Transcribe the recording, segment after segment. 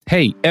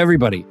Hey,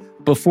 everybody.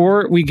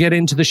 Before we get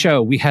into the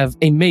show, we have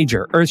a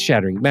major,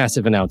 earth-shattering,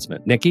 massive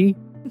announcement. Nikki?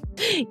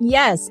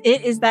 Yes,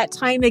 it is that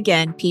time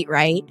again, Pete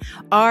Wright.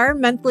 Our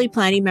monthly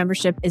planning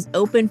membership is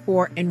open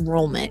for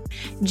enrollment.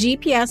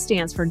 GPS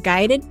stands for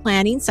Guided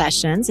Planning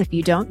Sessions, if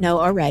you don't know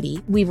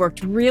already. We've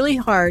worked really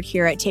hard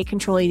here at Take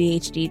Control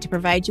ADHD to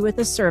provide you with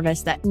a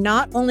service that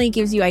not only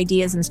gives you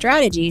ideas and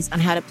strategies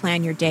on how to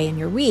plan your day and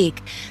your week,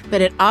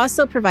 but it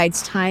also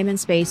provides time and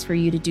space for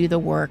you to do the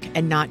work,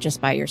 and not just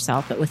by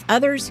yourself, but with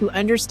others who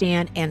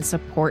understand and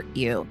support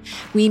you.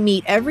 We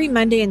meet every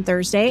Monday and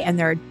Thursday, and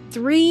there are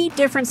 3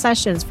 different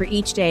sessions for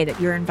each day that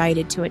you're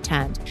invited to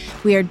attend.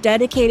 We are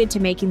dedicated to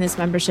making this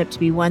membership to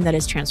be one that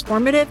is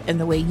transformative in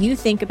the way you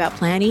think about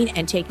planning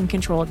and taking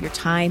control of your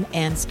time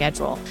and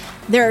schedule.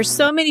 There are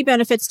so many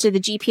benefits to the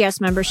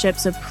GPS membership,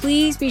 so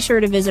please be sure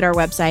to visit our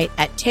website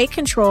at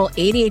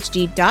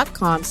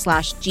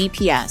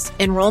takecontroladhd.com/GPS.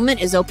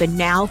 Enrollment is open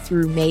now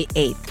through May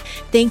 8th.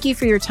 Thank you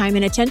for your time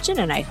and attention,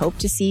 and I hope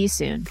to see you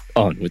soon.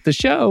 On with the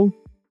show.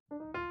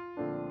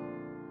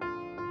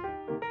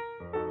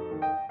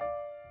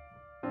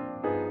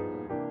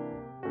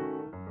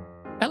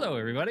 Hello,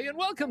 everybody, and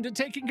welcome to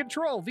Taking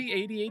Control, the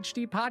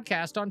ADHD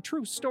podcast on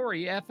True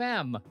Story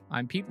FM.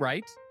 I'm Pete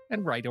Wright,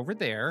 and right over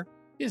there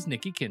is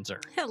Nikki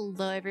Kinzer.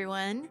 Hello,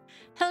 everyone.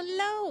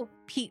 Hello,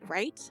 Pete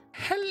Wright.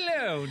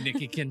 Hello,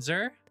 Nikki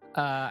Kinzer.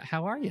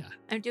 How are you?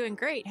 I'm doing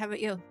great. How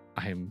about you?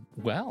 I'm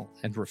well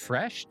and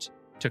refreshed.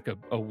 Took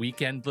a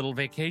weekend little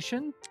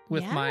vacation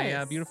with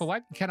my beautiful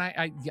wife.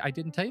 I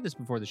didn't tell you this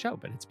before the show,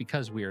 but it's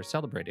because we are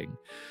celebrating,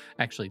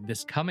 actually,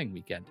 this coming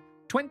weekend,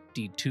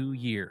 22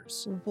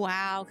 years.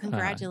 Wow.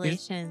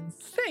 Congratulations.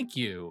 Thank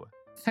you.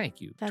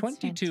 That's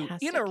 22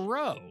 fantastic. in a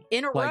row.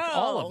 In a row.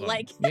 All of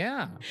them.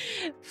 Yeah.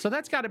 So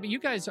that's got to be, you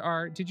guys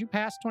are, did you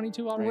pass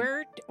 22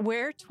 already?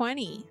 We're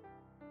 20.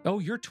 Oh,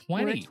 you're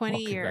 20. We're 20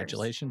 years.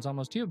 Congratulations,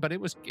 almost to you. But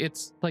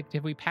it's like,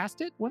 have we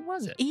passed it? When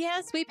was it?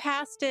 Yes, we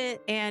passed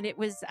it, and it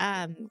was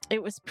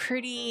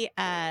pretty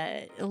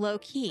low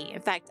key.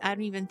 In fact, I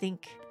don't even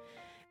think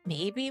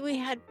maybe we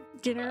had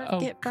dinner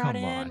get brought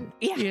in. On.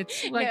 Yeah,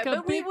 it's like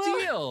a big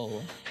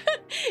deal.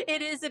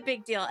 It is a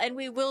big deal, and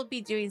we will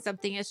be doing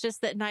something. It's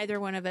just that neither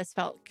one of us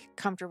felt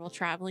comfortable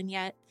traveling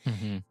yet,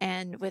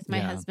 and with my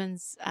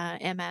husband's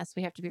MS,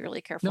 we have to be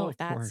really careful with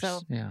that. Course.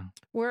 So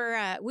we're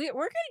going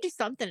to do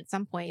something at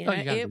some point.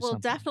 And it will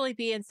definitely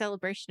be in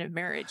celebration of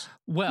marriage.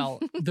 Well,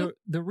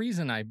 the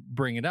reason I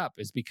bring it up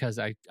is because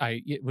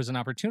it was an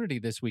opportunity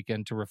this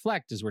weekend to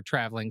reflect as we're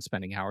traveling,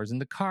 spending hours in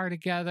the car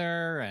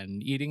together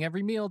and eating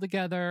every meal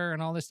together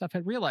and all this stuff,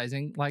 and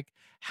realizing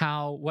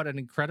what an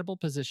incredible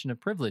position of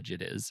privilege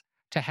it is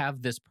to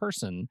have this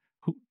person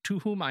to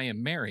whom I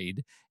am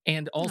married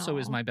and also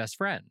is my best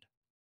friend.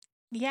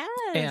 Yes,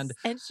 and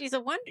she's a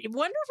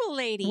wonderful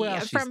lady. Well,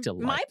 from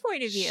my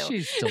point of view.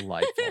 She's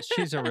delightful.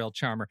 She's a real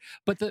charmer.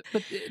 But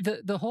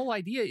the whole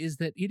idea is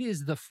that it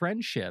is the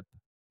friendship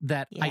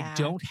that I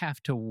don't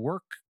have to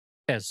work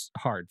as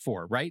hard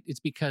for, right? It's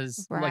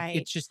because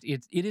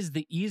it is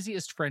the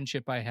easiest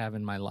friendship I have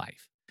in my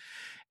life.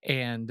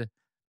 And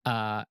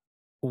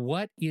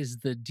what is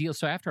the deal?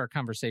 So after our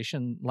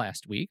conversation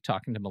last week,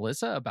 talking to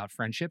Melissa about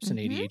friendships and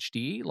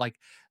ADHD,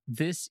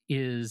 this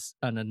is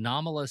an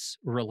anomalous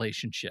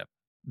relationship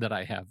that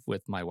I have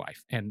with my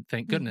wife. And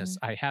thank goodness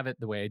I have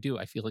it the way I do.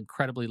 I feel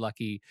incredibly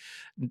lucky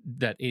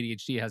that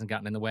ADHD hasn't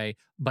gotten in the way,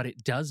 but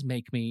it does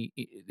make me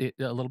a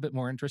little bit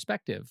more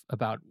introspective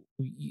about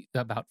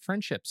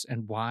friendships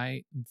and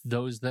why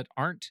those that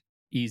aren't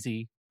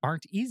easy.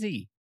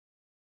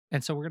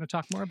 And so we're going to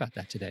talk more about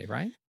that today,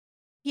 right?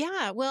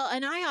 Yeah, well,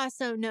 and I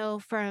also know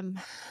from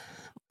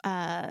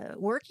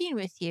working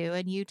with you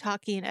and you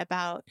talking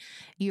about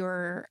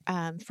your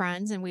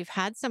friends, and we've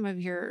had some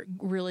of your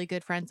really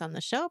good friends on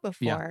the show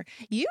before.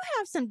 You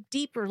have some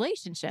deep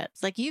relationships.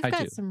 You've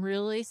got some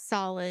really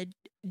solid,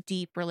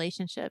 deep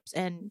relationships,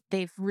 and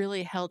they've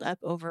really held up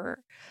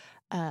over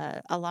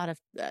a lot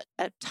of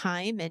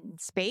time and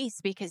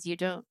space because you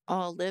don't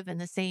all live in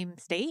the same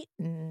state.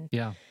 And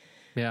Yeah.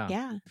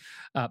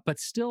 But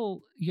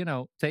still,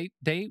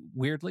 they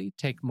weirdly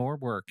take more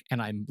work,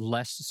 and I'm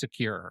less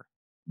secure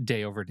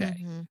day over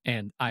day.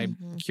 And I'm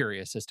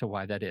curious as to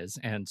why that is.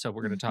 And so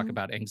we're going to talk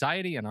about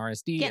anxiety and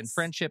RSD and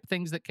friendship,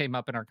 things that came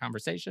up in our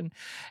conversation.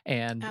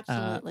 And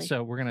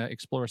so we're going to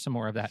explore some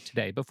more of that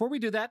today. Before we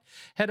do that,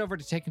 head over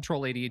to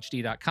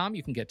takecontroladhd.com.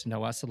 You can get to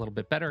know us a little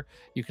bit better.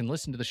 You can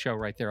listen to the show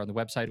right there on the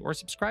website or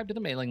subscribe to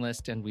the mailing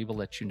list, and we will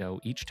let you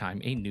know each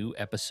time a new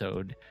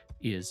episode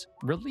is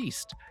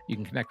released. You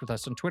can connect with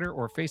us on Twitter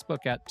or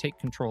Facebook at Take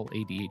Control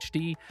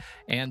ADHD.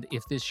 And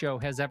if this show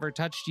has ever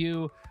touched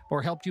you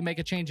or helped you make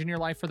a change in your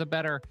life for the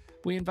better,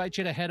 we invite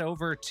you to head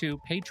over to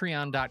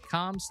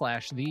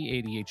patreon.com/the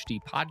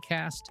ADHD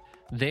podcast.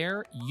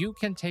 There, you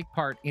can take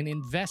part in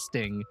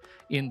investing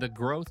in the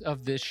growth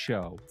of this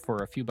show.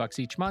 For a few bucks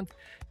each month,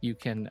 you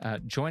can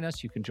join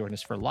us. You can join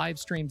us for live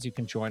streams. You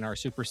can join our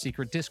super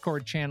secret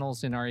Discord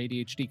channels in our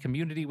ADHD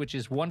community, which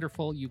is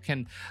wonderful. You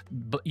can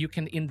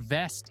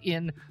invest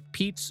in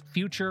Pete's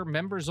future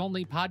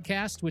members-only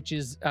podcast, which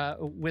is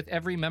with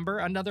every member,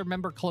 another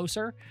member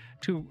closer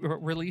to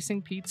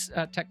releasing Pete's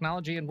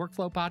technology and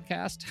workflow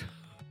podcast.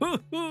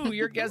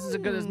 Your guess is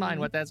as good as mine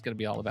what that's going to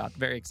be all about.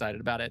 Very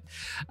excited about it.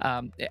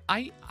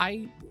 I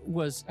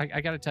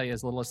got to tell you,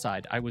 as a little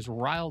aside, I was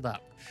riled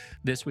up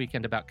this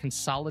weekend about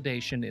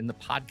consolidation in the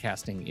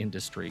podcasting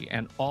industry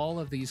and all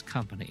of these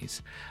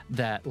companies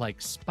that, like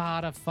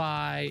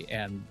Spotify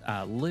and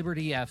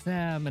Liberty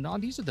FM and all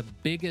these are the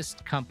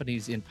biggest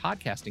companies in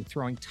podcasting,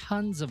 throwing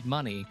tons of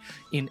money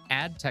in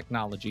ad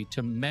technology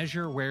to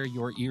measure where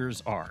your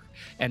ears are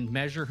and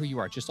measure who you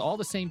are. Just all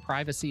the same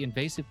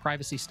invasive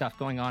privacy stuff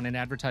going on in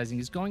advertising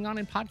is going on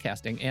in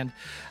podcasting.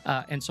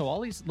 And so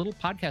all these little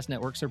podcast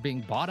networks are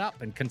being bought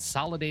up and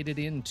consolidated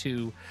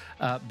into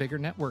bigger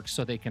networks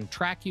so they can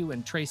track you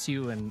and trace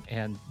you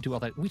and do all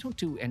that. We don't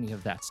do any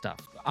of that stuff.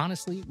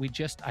 Honestly,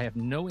 I have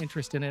no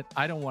interest in it.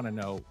 I don't want to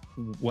know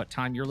what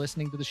time you're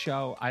listening to the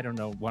show. I don't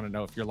want to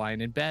know if you're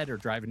lying in bed or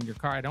driving in your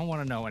car. I don't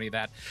want to know any of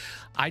that.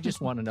 I just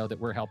want to know that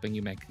we're helping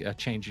you make a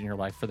change in your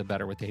life for the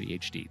better with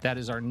ADHD. That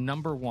is our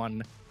number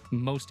one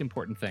most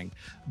important thing.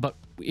 But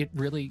it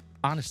really,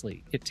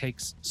 honestly, it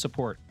takes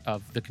support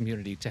of the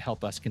community to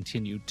help us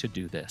continue to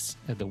do this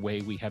the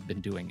way we have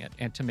been doing it,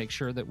 and to make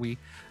sure that we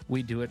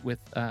do it with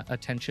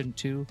attention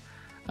to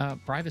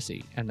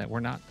privacy, and that we're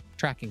not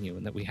tracking you,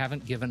 and that we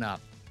haven't given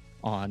up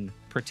on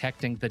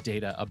protecting the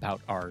data about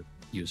our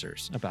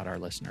users, about our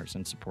listeners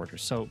and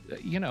supporters. So,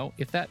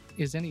 if that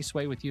is any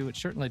sway with you, it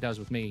certainly does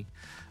with me.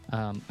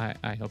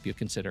 I hope you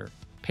consider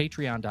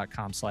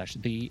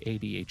patreon.com/the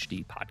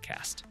ADHD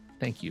podcast.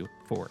 Thank you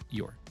for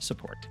your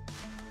support.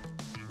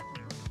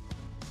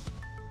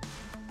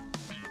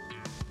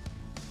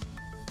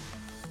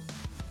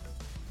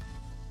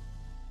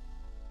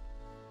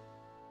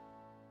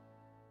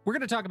 We're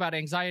going to talk about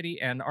anxiety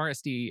and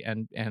RSD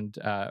and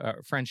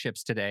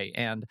friendships today.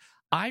 And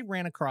I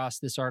ran across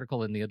this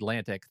article in The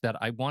Atlantic that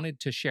I wanted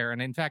to share. And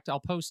in fact,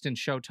 I'll post in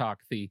Show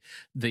Talk the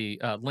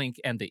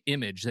link and the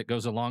image that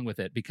goes along with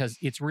it, because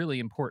it's really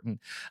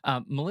important.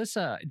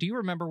 Melissa, do you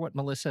remember what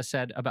Melissa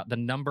said about the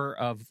number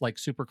of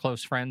super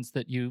close friends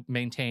that you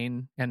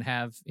maintain and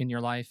have in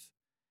your life?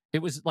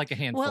 It was like a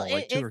handful, well,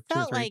 it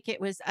felt like it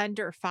was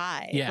under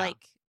 5. Yeah.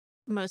 Like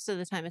most of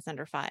the time it's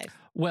under 5.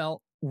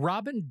 Well,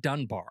 Robin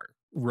Dunbar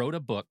wrote a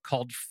book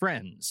called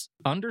Friends: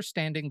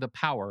 Understanding the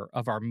Power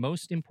of Our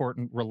Most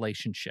Important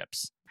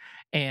Relationships.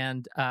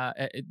 And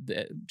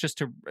just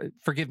to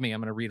forgive me, I'm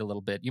going to read a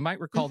little bit. You might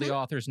recall the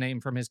author's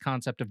name from his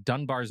concept of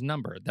Dunbar's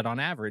number, that on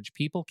average,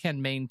 people can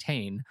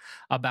maintain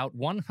about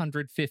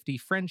 150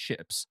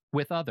 friendships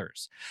with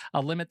others,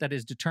 a limit that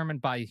is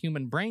determined by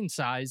human brain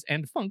size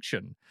and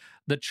function.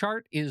 The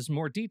chart is a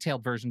more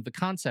detailed version of the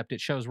concept.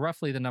 It shows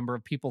roughly the number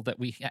of people that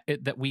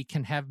we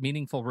can have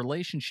meaningful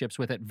relationships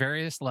with at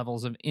various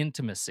levels of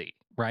intimacy,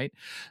 right?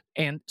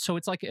 And so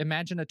it's like,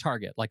 imagine a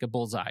target, like a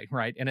bullseye,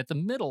 right? And at the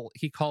middle,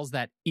 he calls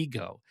that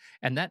ego.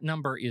 And that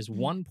number is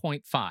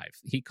 1.5.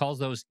 He calls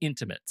those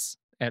intimates.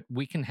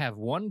 We can have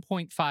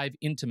 1.5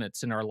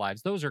 intimates in our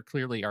lives. Those are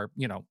clearly our,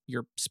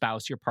 your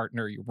spouse, your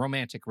partner, your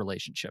romantic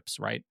relationships,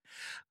 right?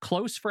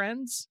 Close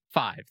friends,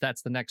 5.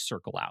 That's the next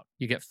circle out.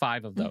 You get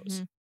 5 of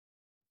those.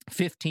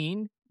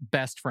 15,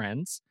 best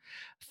friends.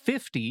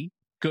 50,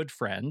 good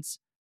friends.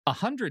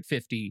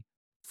 150,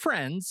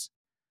 friends.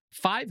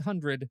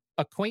 500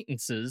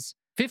 acquaintances,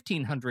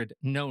 1,500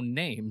 known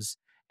names,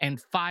 and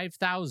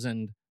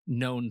 5,000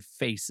 known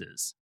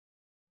faces.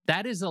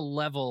 That is a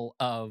level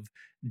of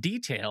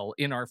detail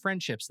in our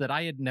friendships that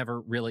I had never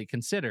really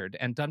considered.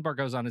 And Dunbar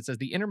goes on and says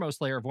the innermost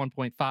layer of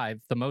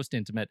 1.5, the most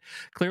intimate,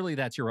 clearly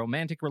that's your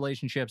romantic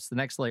relationships. The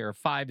next layer of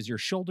 5 is your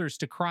shoulders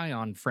to cry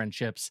on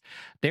friendships.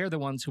 They're the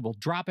ones who will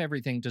drop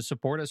everything to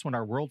support us when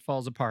our world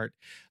falls apart.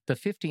 The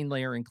 15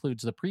 layer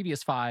includes the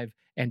previous 5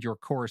 and your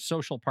core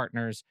social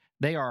partners.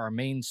 They are our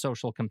main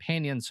social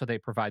companions, so they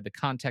provide the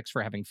context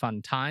for having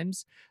fun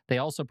times. They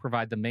also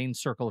provide the main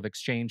circle of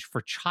exchange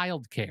for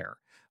childcare.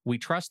 We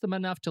trust them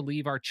enough to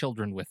leave our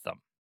children with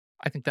them.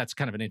 I think that's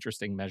kind of an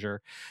interesting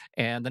measure.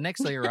 And the next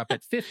layer up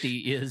at 50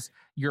 is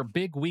your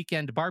big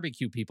weekend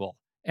barbecue people.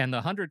 And the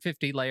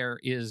 150 layer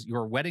is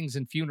your weddings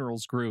and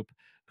funerals group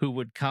who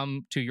would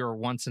come to your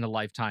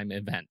once-in-a-lifetime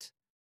event.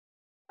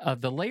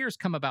 The layers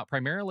come about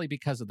primarily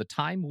because of the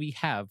time we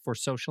have for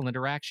social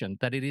interaction,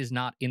 that it is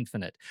not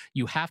infinite.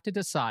 You have to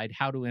decide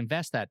how to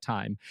invest that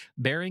time,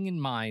 bearing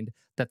in mind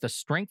that the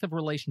strength of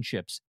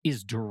relationships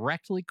is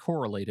directly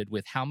correlated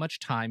with how much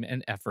time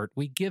and effort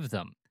we give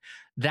them.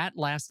 That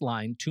last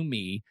line, to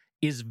me,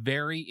 is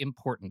very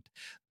important,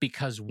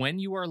 because when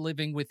you are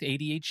living with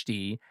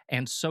ADHD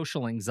and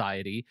social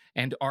anxiety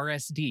and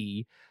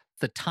RSD,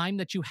 the time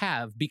that you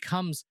have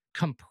becomes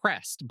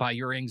compressed by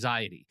your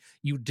anxiety.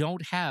 You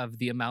don't have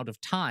the amount of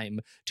time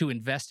to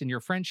invest in your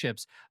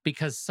friendships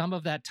because some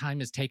of that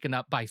time is taken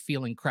up by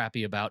feeling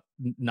crappy about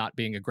not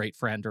being a great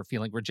friend or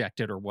feeling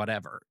rejected or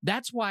whatever.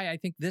 That's why I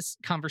think this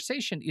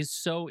conversation is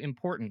so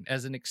important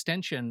as an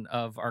extension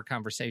of our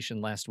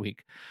conversation last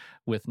week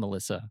with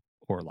Melissa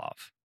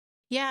Orlov.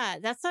 Yeah,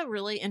 that's a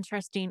really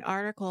interesting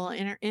article,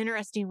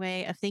 interesting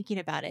way of thinking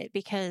about it,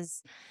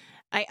 because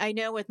I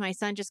know with my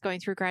son just going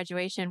through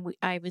graduation,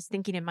 I was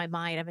thinking in my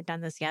mind, I haven't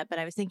done this yet, but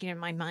I was thinking in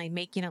my mind,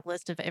 making a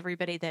list of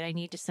everybody that I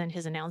need to send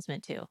his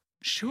announcement to.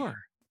 Sure.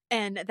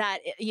 And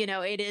that,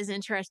 it is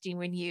interesting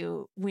when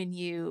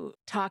you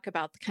talk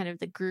about kind of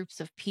the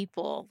groups of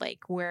people, like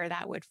where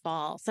that would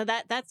fall. So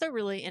that's a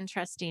really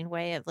interesting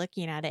way of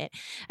looking at it.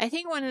 I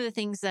think one of the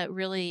things that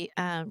really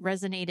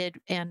resonated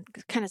and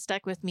kind of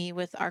stuck with me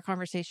with our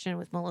conversation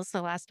with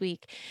Melissa last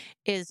week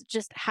is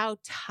just how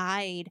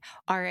tied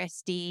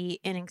RSD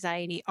and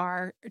anxiety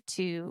are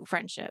to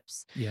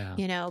friendships. Yeah.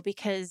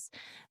 Because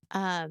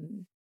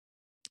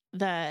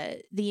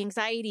the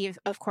anxiety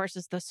of course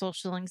is the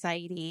social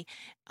anxiety,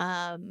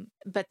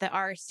 but the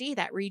RSD,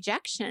 that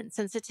rejection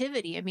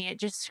sensitivity, I mean, it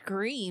just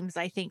screams,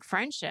 I think,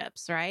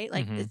 friendships, right?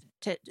 Like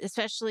to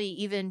especially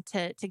even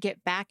to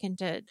get back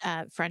into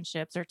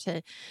friendships, or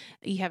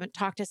you haven't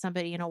talked to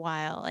somebody in a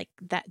while, like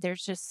that,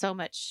 there's just so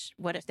much,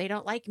 what if they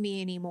don't like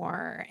me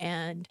anymore,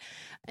 and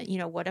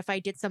what if I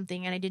did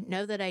something and I didn't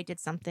know that I did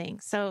something.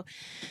 So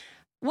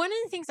one of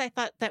the things I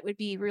thought that would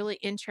be really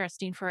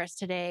interesting for us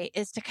today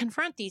is to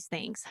confront these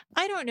things.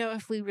 I don't know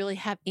if we really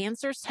have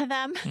answers to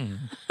them,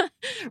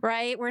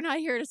 right? We're not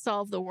here to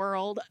solve the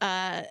world.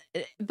 But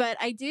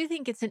I do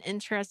think it's an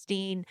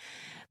interesting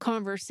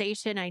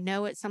conversation. I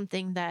know it's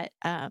something that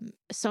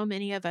so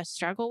many of us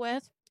struggle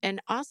with.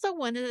 And also,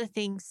 one of the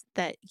things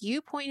that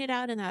you pointed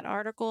out in that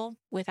article,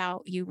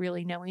 without you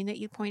really knowing that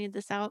you pointed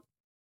this out,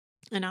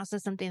 and also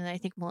something that I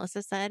think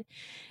Melissa said,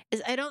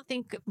 is I don't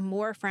think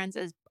more friends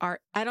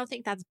I don't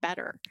think that's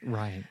better.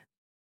 Right.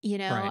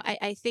 Right.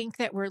 I think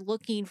that we're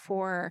looking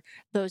for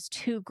those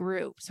two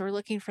groups. We're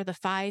looking for the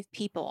 5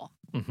 people,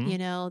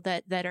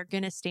 that are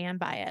going to stand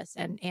by us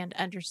and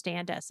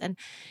understand us.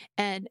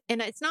 And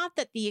it's not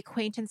that the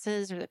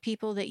acquaintances or the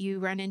people that you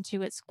run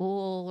into at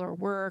school or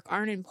work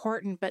aren't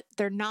important, but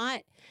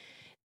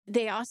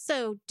they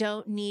also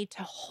don't need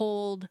to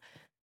hold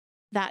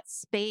that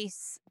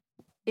space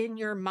in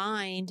your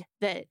mind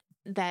that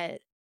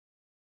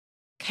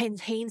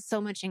contains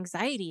so much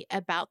anxiety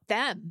about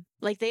them.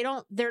 Like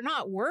they're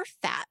not worth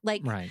that.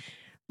 Like, right.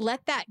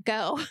 Let that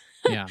go.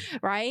 Yeah.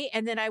 Right.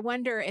 And then I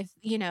wonder if,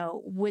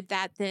 would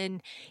that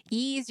then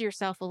ease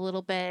yourself a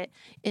little bit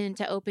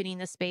into opening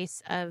the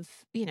space of,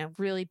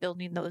 really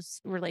building those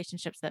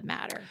relationships that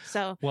matter.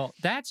 So, well,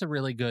 that's a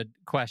really good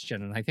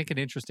question. And I think an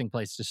interesting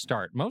place to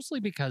start, mostly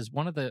because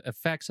one of the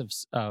effects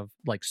of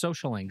like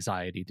social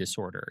anxiety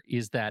disorder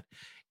is that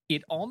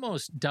it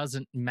almost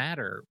doesn't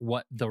matter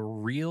what the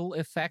real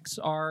effects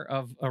are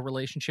of a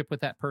relationship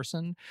with that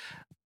person.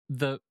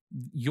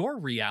 Your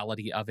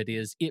reality of it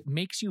is it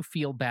makes you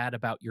feel bad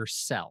about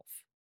yourself.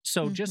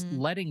 So just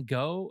letting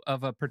go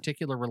of a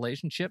particular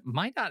relationship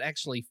might not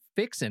actually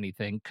fix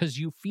anything because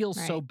you feel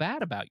so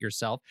bad about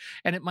yourself,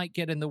 and it might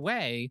get in the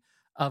way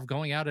of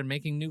going out and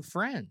making new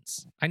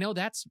friends. I know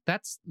that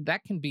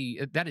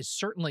is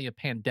certainly a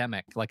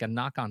pandemic, like a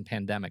knock-on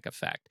pandemic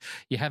effect.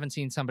 You haven't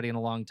seen somebody in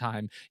a long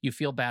time. You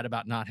feel bad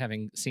about not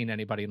having seen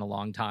anybody in a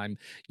long time.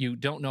 You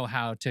don't know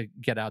how to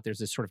get out. There's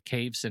this sort of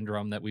cave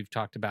syndrome that we've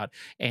talked about,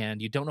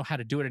 and you don't know how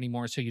to do it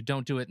anymore. So you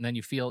don't do it, and then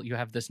you feel you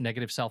have this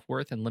negative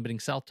self-worth and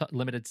limited self-talk,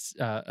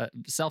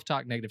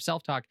 negative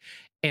self-talk,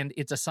 and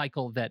it's a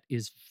cycle that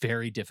is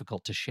very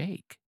difficult to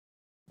shake.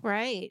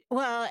 Right.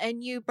 Well,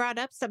 and you brought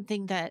up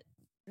something that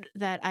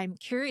I'm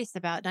curious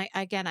about.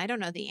 And I don't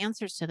know the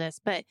answers to this,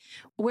 but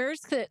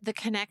where's the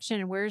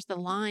connection? Where's the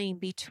line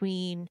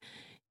between,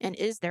 and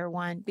is there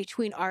one,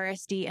 between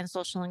RSD and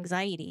social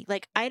anxiety?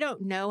 Like, I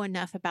don't know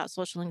enough about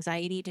social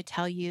anxiety to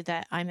tell you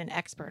that I'm an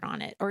expert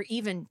on it, or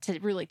even to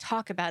really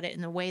talk about it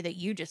in the way that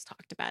you just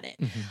talked about it.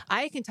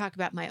 I can talk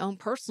about my own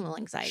personal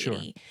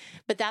anxiety,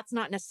 but that's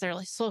not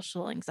necessarily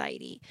social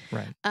anxiety.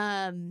 Right.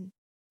 And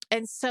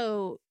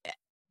so,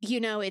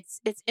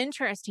 it's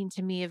interesting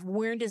to me of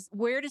where does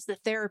the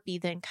therapy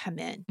then come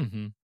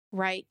in,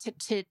 right?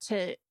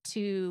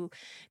 To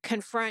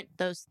confront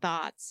those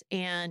thoughts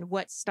and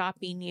what's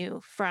stopping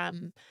you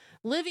from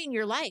living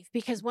your life.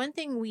 Because one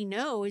thing we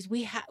know is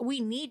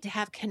we need to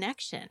have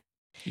connection.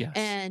 Yes.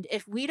 And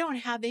if we don't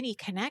have any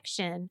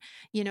connection,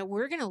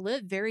 we're going to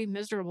live very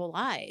miserable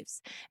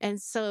lives. And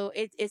so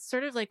it's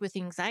sort of like with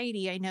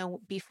anxiety. I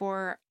know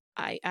before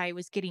I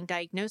was getting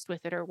diagnosed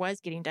with it, or was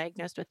getting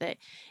diagnosed with it,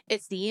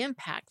 it's the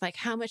impact. Like,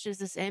 how much does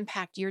this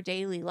impact your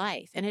daily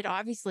life? And it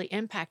obviously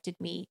impacted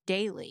me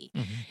daily.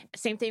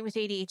 Same thing with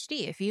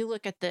ADHD. If you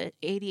look at the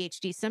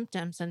ADHD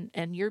symptoms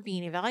and you're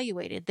being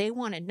evaluated, they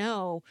want to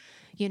know,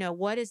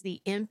 what is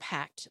the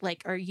impact?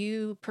 Like, are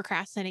you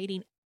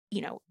procrastinating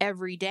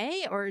every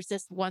day, or is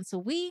this once a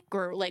week,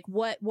 or like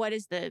what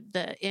is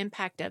the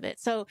impact of it?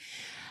 So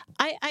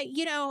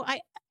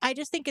I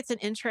just think it's an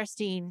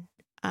interesting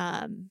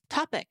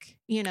topic,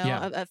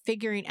 of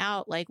figuring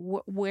out like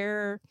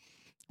where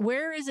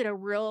is it a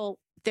real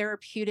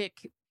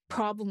therapeutic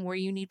problem where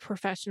you need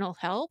professional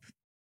help,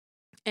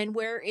 and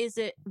where is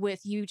it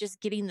with you just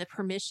getting the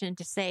permission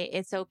to say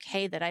it's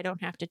okay that I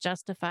don't have to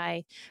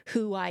justify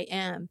who I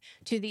am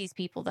to these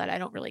people that I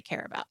don't really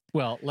care about.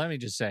 Well, let me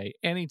just say,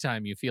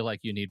 anytime you feel like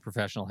you need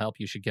professional help,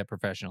 you should get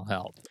professional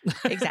help.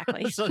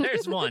 Exactly. So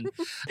there's one.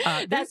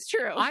 That's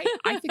true. I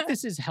think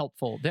this is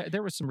helpful.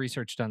 There was some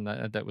research done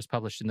that was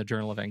published in the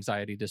Journal of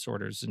Anxiety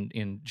Disorders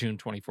in June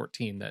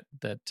 2014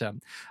 that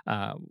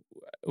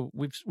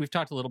we've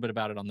talked a little bit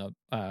about it on the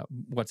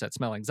What's That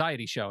Smell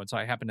Anxiety show, and so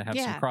I happen to have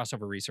some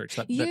crossover research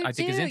that I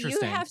think is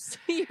interesting.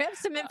 You have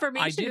some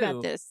information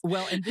about this.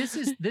 Well, and this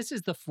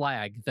is the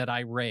flag that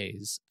I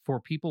raise for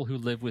people who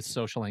live with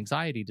social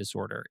anxiety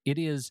disorder. It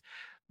is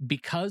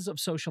because of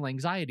social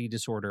anxiety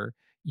disorder,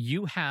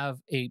 you have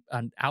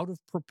an out of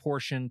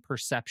proportion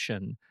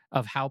perception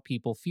of how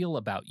people feel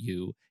about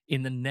you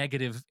in the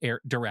negative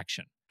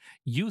direction.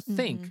 You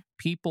think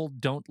people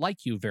don't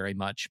like you very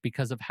much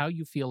because of how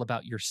you feel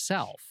about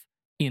yourself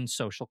in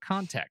social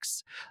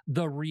contexts.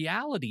 The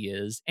reality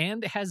is,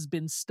 and has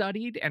been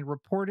studied and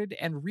reported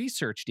and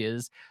researched,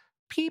 is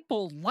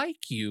people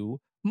like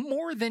you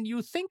more than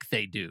you think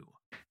they do,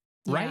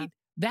 right?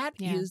 That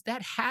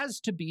has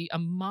to be a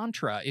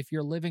mantra if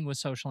you're living with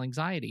social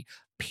anxiety.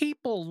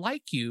 People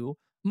like you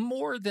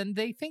more than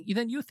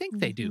you think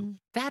they do.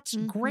 That's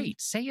great.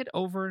 Say it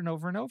over and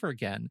over and over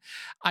again.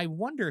 I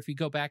wonder if you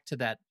go back to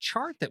that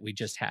chart that we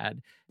just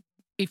had,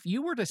 if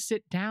you were to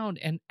sit down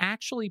and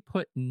actually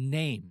put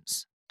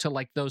names to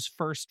like those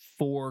first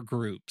 4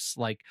 groups,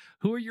 like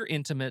who are your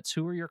intimates,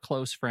 who are your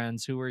close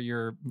friends, who are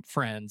your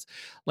friends,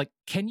 like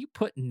can you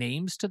put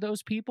names to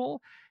those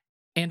people?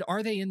 And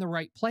are they in the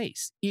right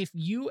place? If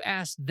you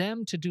ask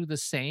them to do the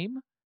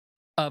same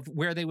of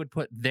where they would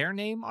put their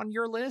name on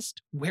your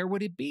list, where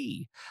would it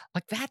be?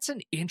 Like, that's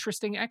an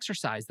interesting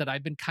exercise that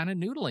I've been kind of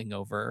noodling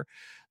over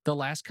the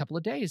last couple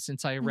of days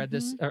since I read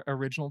this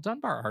original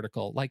Dunbar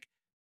article. Like,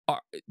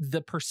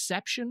 the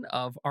perception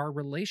of our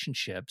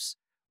relationships,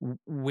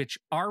 which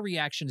our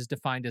reaction is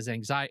defined as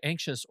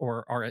anxious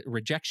or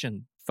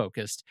rejection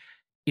focused,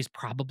 is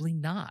probably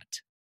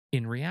not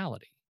in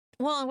reality.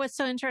 Well, and what's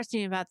so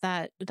interesting about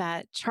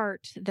that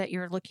chart that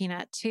you're looking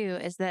at too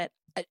is that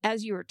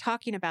as you were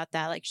talking about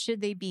that, like,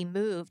 should they be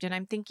moved? And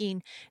I'm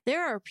thinking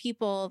there are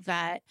people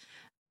that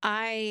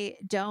I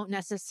don't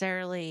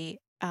necessarily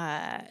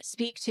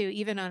speak to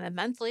even on a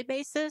monthly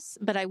basis,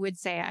 but I would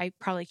say I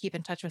probably keep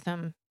in touch with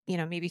them,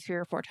 maybe 3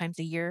 or 4 times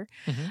a year,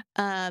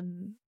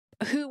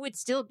 who would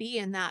still be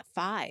in that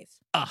 5.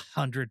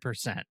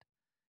 100%.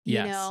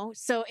 Yes.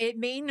 So it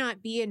may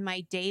not be in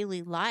my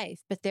daily life,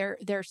 but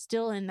they're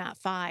still in that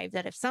 5,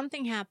 that if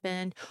something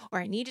happened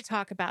or I need to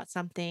talk about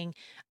something,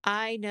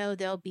 I know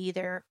they'll be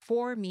there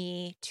for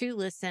me to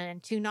listen,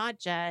 to not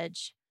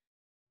judge,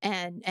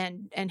 and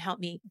help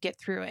me get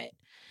through it.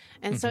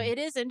 And so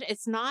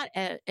it's not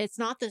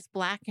this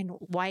black and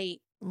white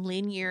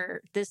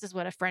linear, this is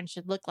what a friend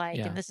should look like,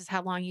 and this is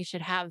how long you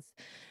should have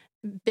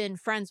been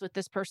friends with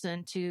this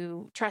person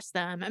to trust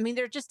them. I mean,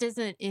 there just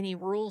isn't any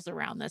rules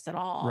around this at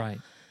all. Right.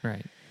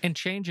 And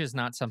change is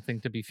not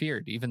something to be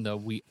feared, even though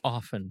we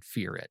often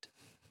fear it.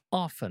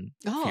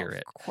 Fear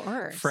it. Of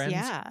course.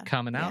 Friends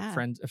come and out,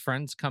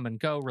 friends come and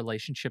go,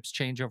 relationships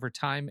change over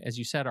time. As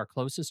you said, our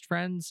closest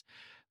friends,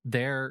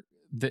 those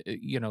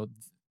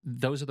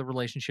are the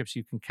relationships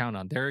you can count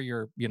on. They're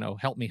your,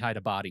 help me hide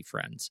a body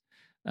friends.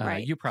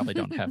 Right. You probably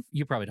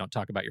don't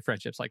talk about your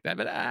friendships like that,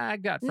 but I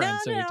got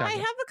friends. No, I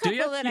have a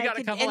couple that I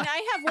could, and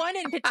I have one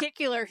in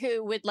particular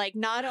who would like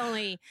not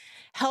only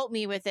help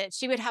me with it,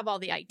 she would have all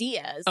the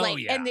ideas,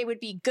 and they would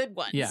be good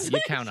ones. Yeah,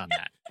 you count on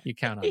that.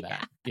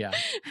 That.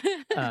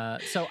 Yeah.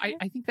 So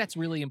I think that's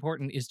really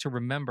important, is to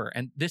remember,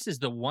 and this is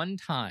the one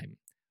time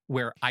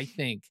where I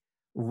think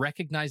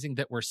recognizing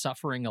that we're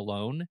suffering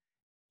alone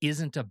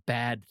isn't a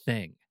bad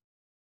thing,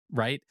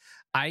 right?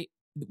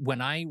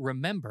 When I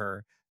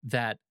remember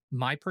that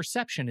my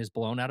perception is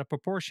blown out of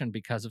proportion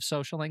because of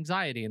social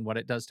anxiety and what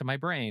it does to my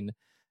brain,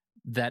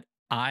 that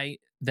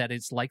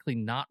it's likely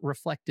not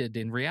reflected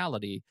in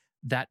reality,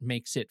 that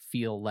makes it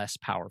feel less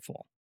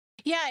powerful.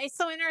 Yeah, it's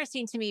so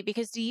interesting to me,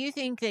 because do you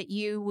think that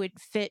you would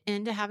fit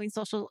into having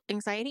social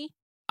anxiety?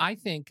 I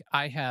think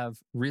I have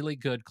really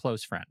good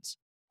close friends.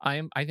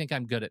 I think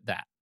I'm good at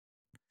that.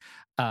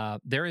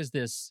 There is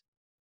this,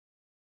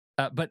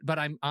 but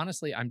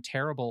I'm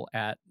terrible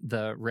at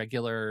the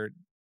regular,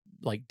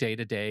 like,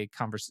 day-to-day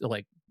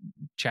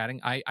chatting.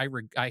 I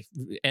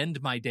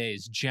end my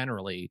days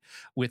generally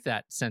with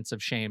that sense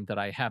of shame that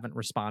I haven't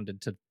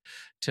responded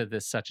to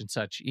this such and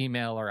such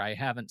email, or I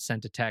haven't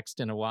sent a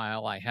text in a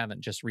while. I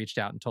haven't just reached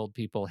out and told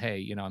people,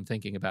 hey, I'm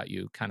thinking about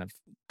you, kind of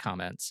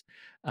comments.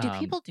 Do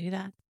people do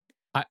that?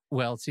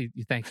 Well, see,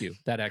 thank you.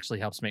 That actually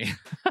helps me.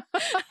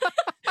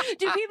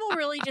 Do people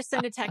really just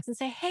send a text and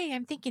say, "Hey,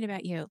 I'm thinking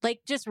about you,"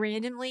 like just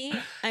randomly?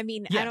 I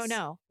mean, I don't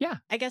know. Yeah,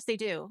 I guess they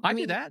do. I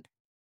do that.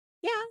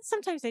 Yeah,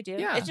 sometimes I do.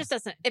 Yeah. It just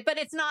doesn't. But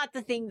it's not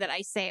the thing that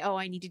I say, "Oh,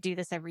 I need to do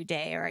this every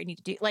day," or I need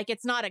to do. Like,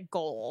 it's not a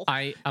goal.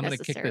 I'm going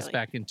to kick this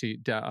back into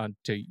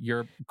onto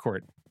your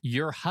court.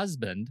 Your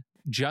husband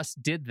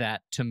just did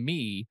that to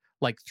me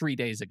like 3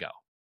 days ago.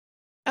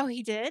 Oh,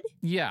 he did?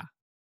 Yeah.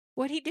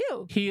 What'd he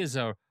do? He is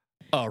a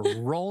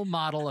role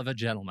model of a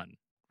gentleman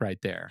right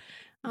there.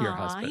 Your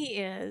husband. He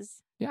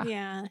is. Yeah.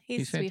 Yeah.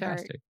 He's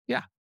fantastic.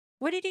 Yeah.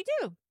 What did he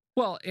do?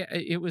 Well,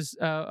 it was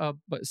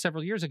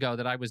several years ago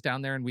that I was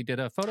down there and we did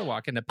a photo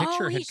walk and a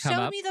picture had come up.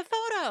 Oh, he showed me the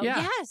photo.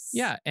 Yeah. Yes.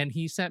 Yeah. And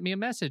he sent me a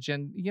message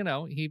and,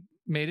 he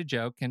made a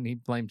joke and he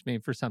blamed me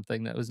for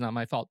something that was not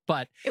my fault.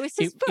 But it was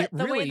his foot,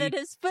 the way that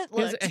his foot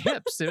looked.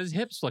 His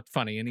hips looked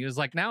funny. And he was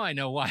like, now I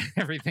know why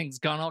everything's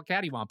gone all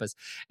cattywampus.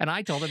 And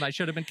I told him I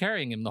should have been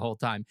carrying him the whole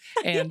time.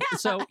 And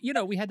so,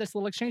 we had this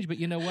little exchange. But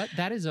you know what?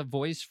 That is a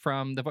voice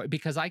from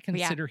because I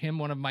consider him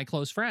one of my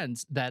close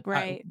friends that,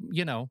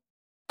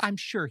 I'm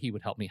sure he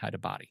would help me hide a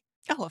body.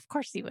 Oh, of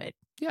course he would.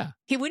 Yeah.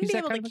 He wouldn't be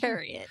able to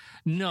carry it.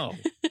 No.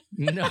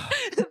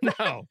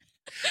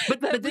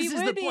 But we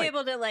would be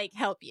able to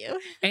help you.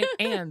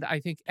 and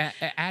I think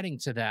adding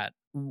to that,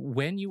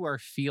 when you are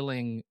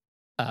feeling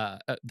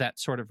that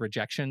sort of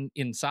rejection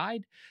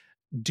inside,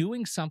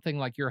 doing something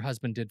like your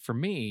husband did for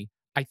me,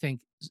 I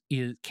think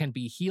can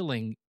be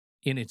healing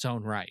in its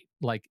own right.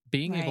 Like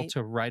being able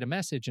to write a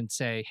message and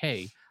say,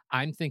 hey,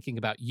 I'm thinking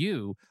about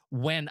you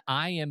when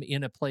I am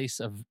in a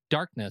place of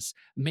darkness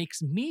makes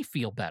me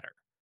feel better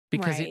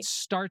because it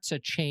starts a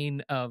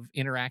chain of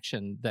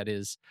interaction that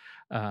is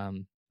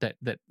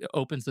that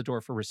opens the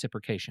door for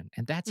reciprocation,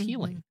 and that's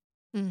healing.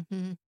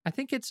 Mm-hmm. I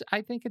think it's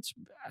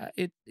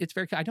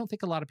very. I don't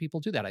think a lot of people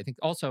do that. I think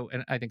also,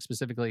 and I think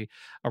specifically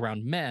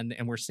around men,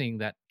 and we're seeing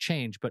that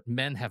change. But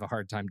men have a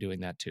hard time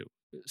doing that too.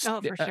 Oh,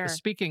 for sure.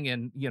 Speaking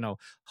in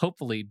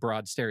hopefully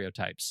broad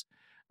stereotypes.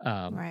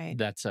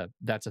 That's a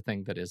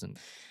thing that isn't.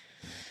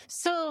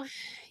 So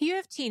you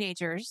have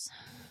teenagers.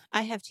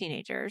 I have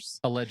teenagers.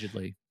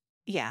 Allegedly.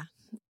 Yeah.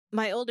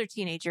 My older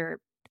teenager,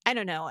 I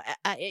don't know.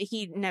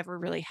 He never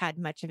really had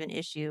much of an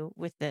issue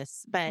with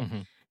this, but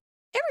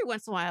every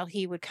once in a while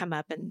he would come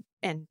up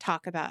and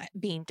talk about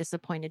being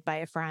disappointed by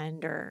a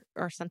friend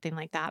or something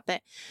like that.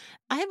 But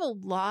I have a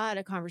lot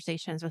of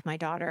conversations with my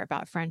daughter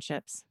about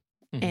friendships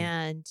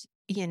and,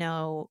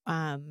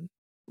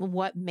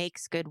 what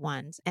makes good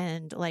ones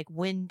and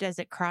when does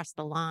it cross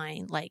the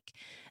line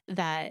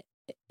that.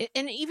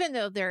 And even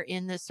though they're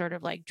in this sort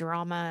of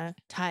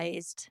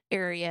dramatized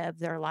area of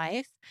their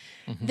life,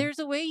 there's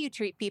a way you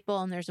treat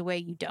people and there's a way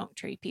you don't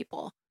treat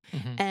people.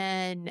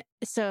 And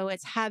so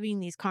it's having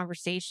these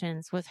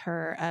conversations with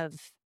her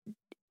of,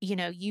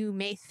 you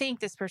may think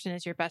this person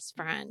is your best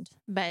friend,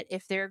 but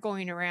if they're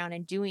going around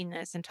and doing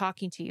this and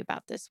talking to you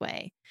about this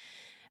way,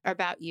 or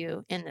about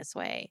you in this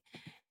way,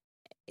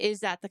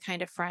 is that the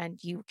kind of friend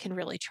you can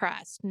really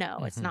trust? No,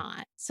 it's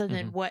not. So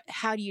then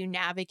how do you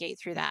navigate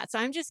through that? So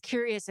I'm just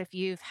curious if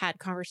you've had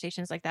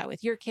conversations like that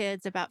with your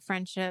kids about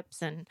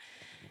friendships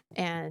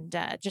and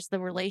just the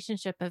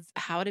relationship of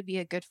how to be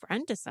a good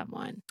friend to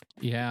someone.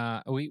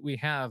 Yeah, we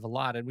have a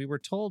lot. And we were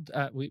told,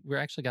 we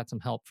actually got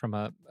some help from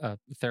a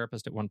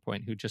therapist at one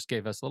point who just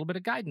gave us a little bit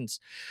of guidance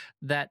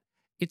that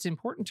it's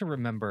important to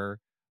remember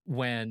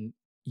when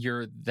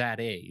you're that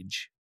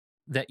age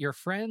that your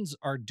friends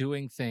are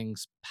doing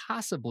things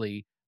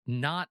possibly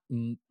not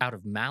out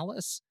of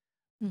malice,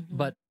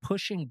 but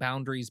pushing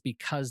boundaries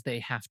because they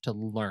have to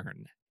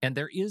learn. And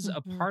there is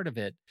a part of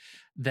it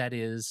that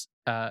is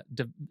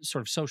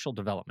sort of social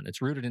development.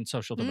 It's rooted in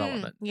social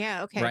development.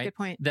 Yeah, okay, right? Good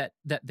point. That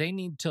they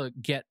need to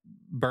get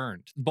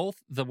burned. Both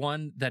the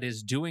one that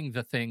is doing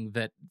the thing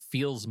that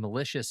feels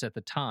malicious at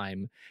the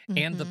time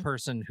and the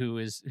person who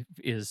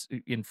is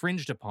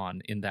infringed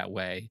upon in that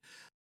way.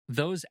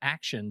 Those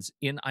actions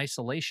in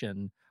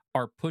isolation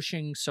are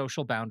pushing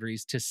social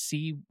boundaries to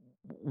see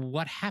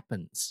what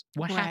happens.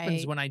 What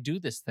happens when I do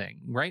this thing,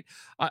 right?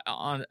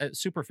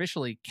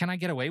 Superficially, can I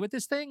get away with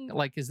this thing?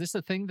 Is this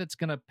a thing that's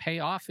going to pay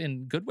off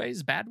in good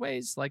ways, bad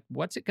ways?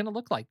 What's it going to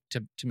look like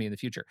to me in the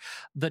future?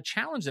 The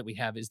challenge that we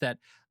have is that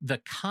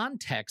the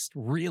context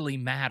really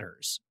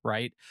matters,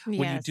 right? Yes.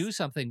 When you do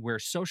something where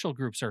social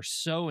groups are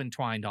so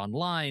entwined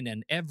online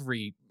and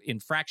every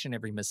infraction,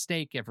 every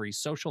mistake, every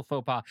social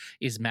faux pas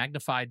is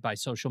magnified by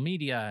social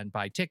media and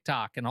by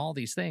TikTok and all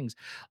these things,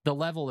 the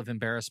level of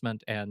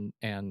embarrassment and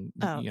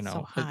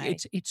so high.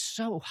 it's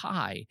so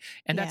high.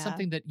 And that's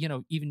something that,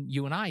 even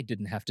you and I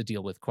didn't have to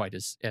deal with quite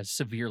as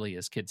severely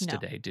as kids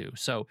today do.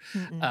 So,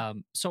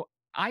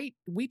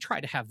 we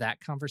try to have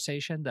that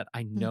conversation that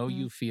I know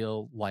you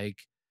feel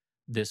like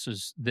this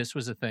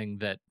was a thing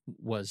that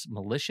was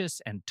malicious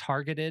and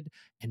targeted,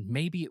 and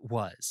maybe it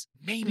was.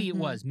 Maybe it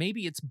was.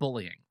 Maybe it's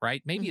bullying,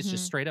 right? Maybe it's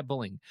just straight up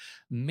bullying.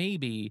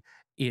 Maybe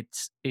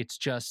it's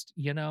just,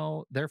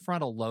 their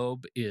frontal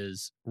lobe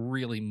is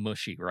really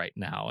mushy right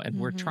now, and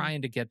we're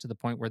trying to get to the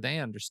point where they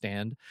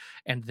understand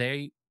and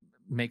they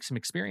make some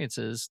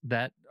experiences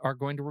that are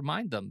going to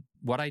remind them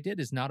what I did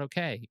is not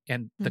okay.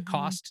 And the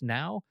cost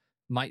now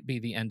might be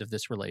the end of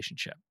this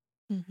relationship.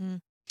 Mm-hmm.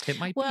 It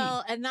might be.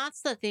 Well, and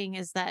that's the thing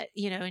is that,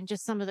 in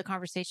just some of the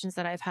conversations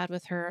that I've had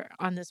with her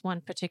on this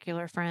one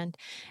particular friend,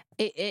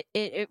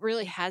 it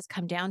really has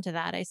come down to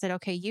that. I said,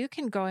 okay, you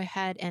can go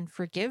ahead and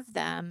forgive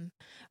them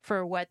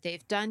for what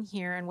they've done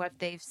here and what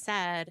they've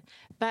said,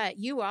 but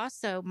you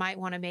also might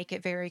want to make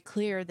it very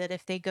clear that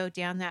if they go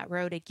down that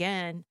road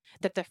again,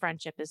 that the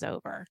friendship is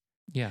over.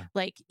 Yeah.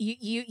 Like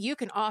you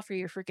can offer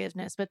your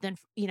forgiveness, but then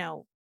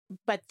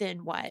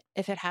what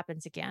if it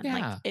happens again?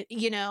 Yeah.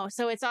 Like,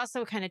 so it's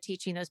also kind of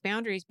teaching those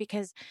boundaries,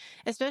 because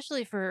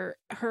especially for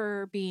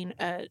her being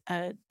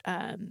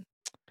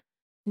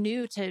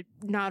new to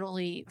not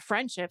only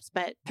friendships,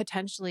 but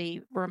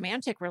potentially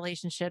romantic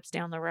relationships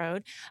down the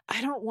road,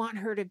 I don't want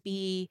her to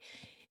be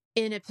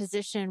in a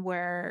position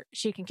where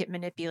she can get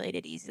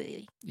manipulated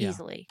easily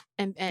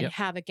and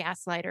have a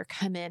gaslighter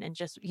come in and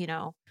just,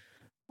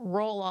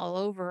 roll all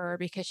over her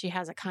because she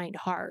has a kind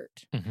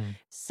heart.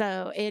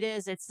 So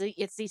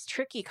it's these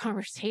tricky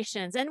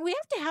conversations, and we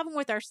have to have them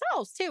with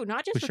ourselves too,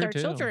 not just with our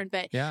children,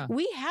 but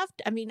we have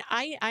to,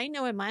 I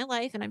know in my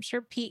life, and I'm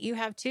sure Pete, you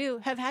have too,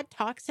 have had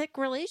toxic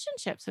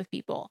relationships with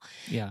people.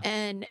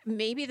 And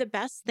maybe the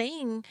best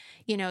thing,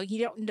 you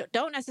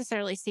don't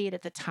necessarily see it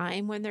at the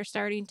time when they're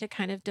starting to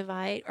kind of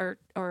divide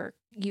or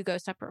you go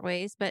separate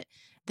ways, but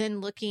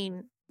then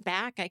looking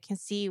back, I can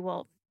see,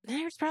 well,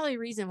 there's probably a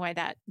reason why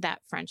that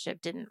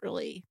friendship didn't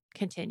really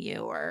continue,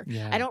 or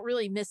I don't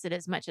really miss it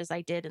as much as I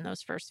did in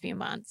those first few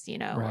months,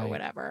 or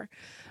whatever.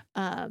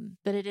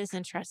 But it is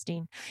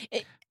interesting.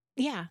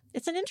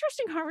 It's an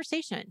interesting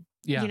conversation.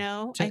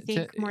 I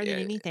think more than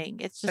anything,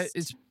 it's just,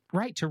 it's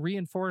right to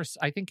reinforce.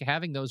 I think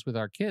having those with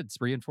our kids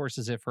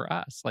reinforces it for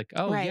us. Like,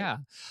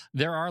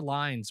 there are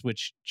lines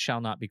which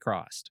shall not be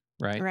crossed.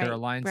 Right. There are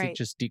lines that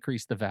just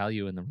decrease the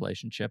value in the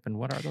relationship. And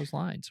what are those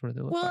lines? What do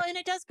they look like? Well, and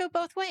it does go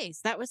both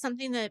ways. That was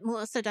something that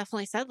Melissa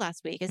definitely said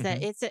last week, is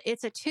that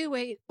it's a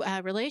two-way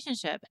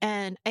relationship.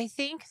 And I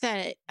think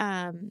that,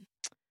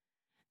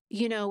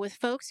 with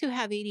folks who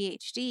have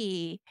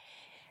ADHD,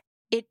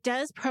 it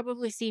does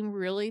probably seem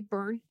really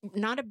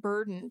not a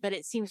burden, but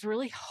it seems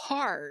really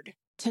hard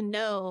to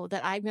know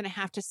that I'm going to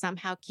have to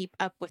somehow keep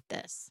up with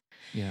this.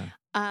 Yeah.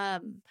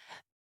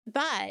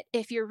 But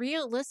if you're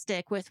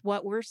realistic with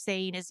what we're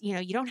saying is,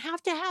 you don't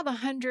have to have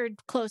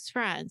 100 close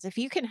friends. If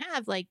you can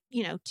have 2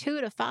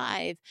 to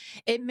 5,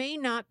 it may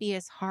not be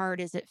as hard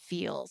as it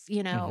feels,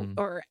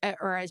 or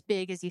as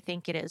big as you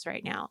think it is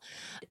right now.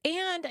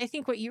 And I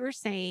think what you were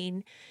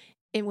saying,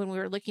 and when we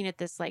were looking at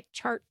this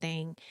chart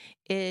thing,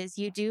 is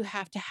you do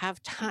have to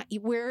have time.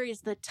 Where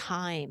is the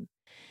time?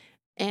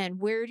 And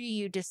where do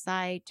you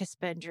decide to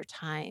spend your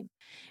time?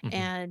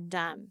 And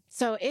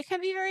so it can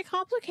be very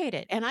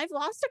complicated. And I've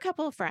lost a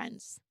couple of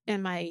friends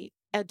in my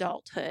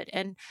adulthood,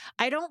 and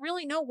I don't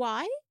really know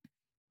why.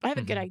 I have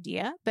a good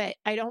idea, but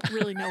I don't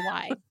really know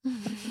why.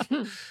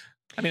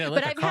 I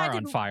lit a car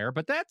on fire,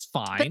 but that's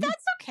fine. But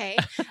that's okay.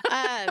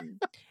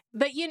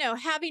 But,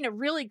 having a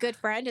really good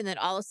friend and then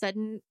all of a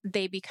sudden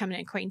they become an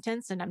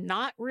acquaintance, and I'm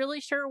not really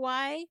sure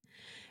why.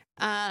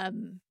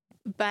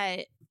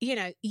 But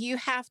you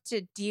have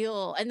to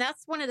deal. And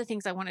that's one of the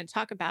things I wanted to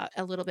talk about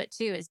a little bit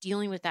too, is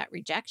dealing with that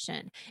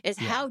rejection, is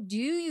how do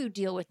you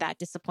deal with that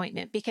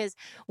disappointment? Because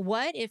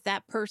what if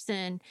that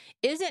person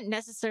isn't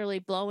necessarily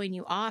blowing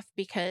you off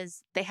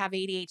because they have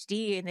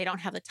ADHD and they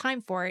don't have the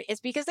time for it? It's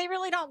because they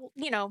really don't,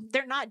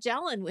 they're not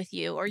gelling with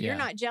you, or you're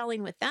not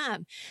gelling with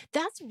them.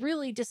 That's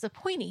really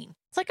disappointing.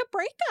 It's like a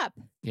breakup.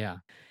 Yeah.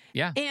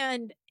 Yeah.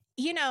 And,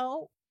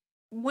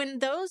 when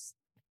those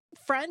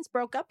friends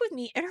broke up with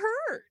me, it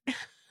hurt.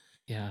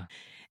 Yeah.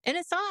 And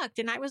it sucked.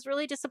 And I was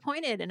really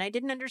disappointed, and I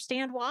didn't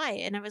understand why.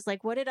 And I was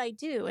like, what did I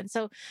do? And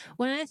so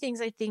one of the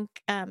things I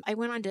think, I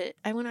went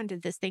onto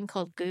this thing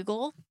called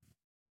Google.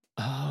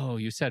 Oh,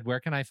 you said, where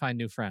can I find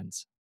new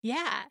friends?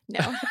 Yeah.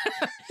 No.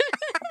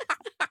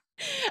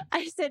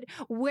 I said,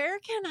 how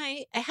can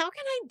I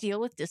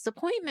deal with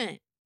disappointment?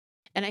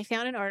 And I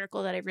found an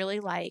article that I really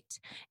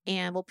liked,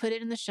 and we'll put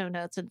it in the show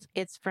notes.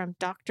 It's from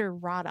Dr.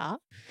 Rada,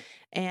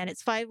 and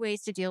it's 5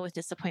 ways to deal with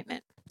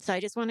disappointment. So I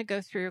just want to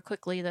go through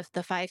quickly the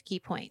 5 key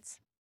points.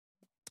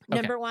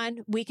 Okay. Number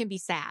 1, we can be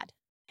sad.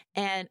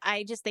 And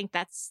I just think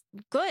that's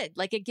good.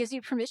 It gives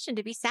you permission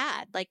to be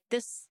sad.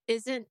 This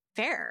isn't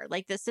fair.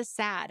 This is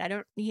sad. I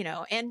don't,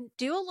 and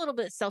do a little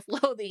bit of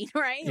self-loathing,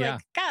 right? Yeah.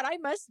 God, I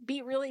must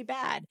be really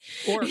bad.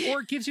 Or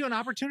it gives you an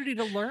opportunity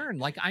to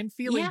learn. I'm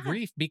feeling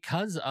grief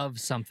because of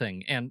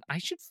something, and I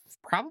should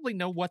probably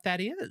know what that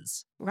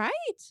is. Right.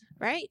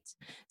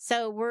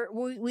 So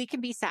we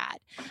can be sad.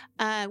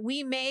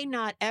 We may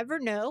not ever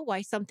know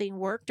why something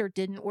worked or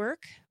didn't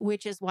work,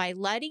 which is why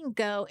letting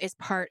go is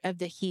part of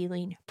the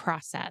healing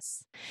process.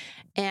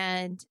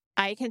 And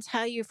I can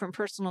tell you from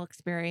personal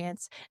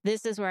experience,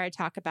 this is where I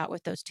talk about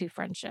with those 2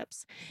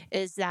 friendships,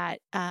 is that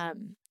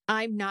I'm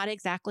not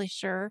exactly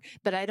sure,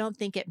 but I don't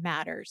think it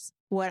matters.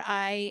 What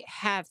I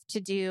have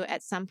to do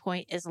at some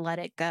point is let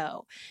it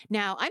go.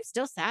 Now, I'm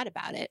still sad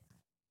about it.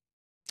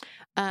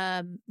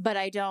 But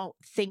I don't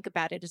think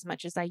about it as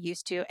much as I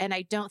used to. And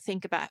I don't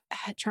think about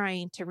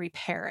trying to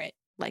repair it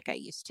like I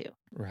used to.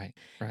 Right.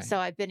 Right. So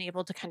I've been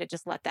able to kind of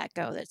just let that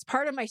go. That's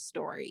part of my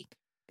story.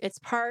 It's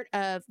part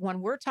of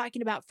when we're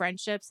talking about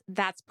friendships,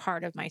 that's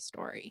part of my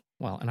story.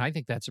 Well, and I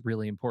think that's a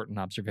really important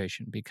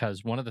observation,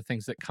 because one of the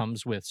things that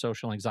comes with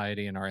social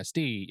anxiety and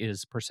RSD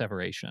is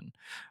perseveration,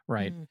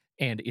 right?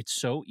 And it's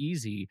so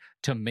easy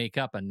to make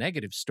up a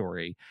negative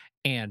story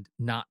and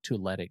not to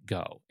let it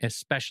go,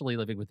 especially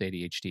living with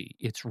ADHD.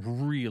 It's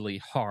really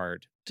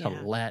hard to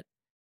let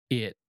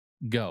it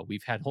go.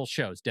 We've had whole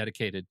shows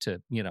dedicated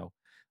to,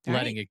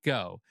 letting it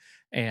go.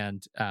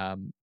 And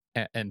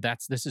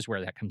this is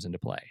where that comes into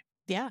play.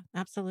 Yeah,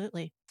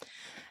 absolutely.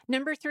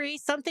 Number 3,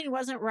 something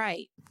wasn't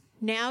right.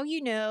 Now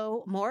you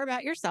know more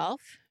about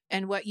yourself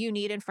and what you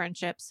need in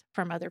friendships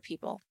from other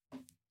people.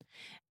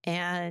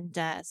 And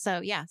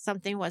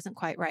something wasn't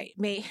quite right.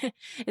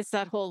 It's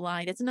that whole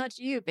line. It's not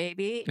you,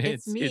 baby.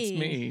 It's me. It's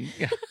me.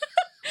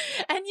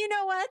 And you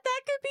know what? That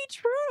could be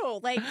true.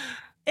 Like,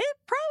 it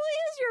probably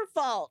is your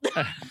fault.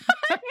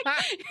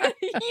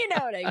 You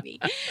know what I mean?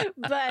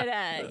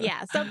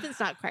 But something's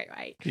not quite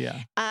right.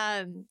 Yeah.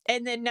 And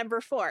then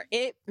number 4,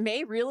 it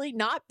may really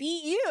not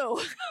be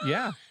you.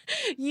 Yeah.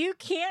 You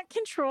can't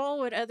control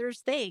what others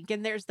think.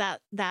 And there's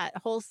that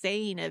whole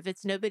saying of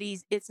it's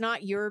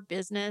not your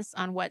business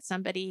on what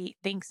somebody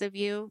thinks of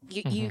you.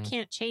 You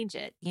can't change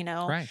it,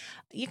 Right.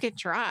 You can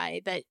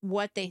try, but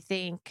what they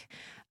think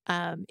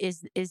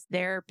is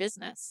their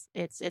business.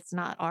 It's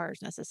not ours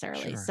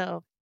necessarily. Sure.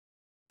 So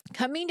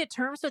coming to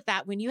terms with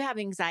that when you have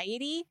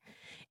anxiety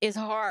is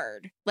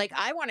hard. Like,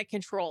 I want to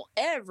control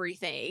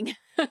everything.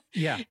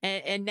 Yeah.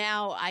 And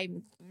now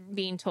I'm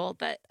being told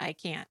that I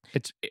can't.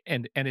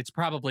 It's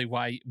probably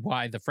why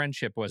the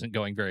friendship wasn't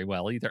going very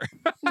well either.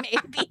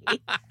 Maybe.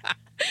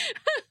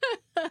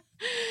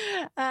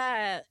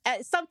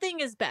 Something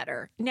is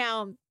better.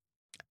 Now,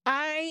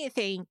 I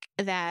think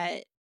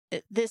that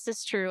this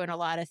is true in a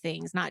lot of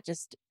things, not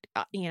just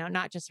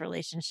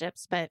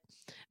relationships, but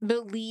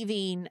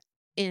believing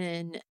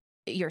in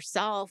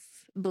yourself,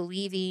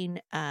 believing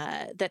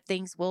that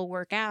things will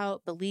work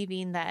out,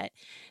 believing that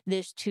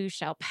this too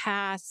shall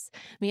pass.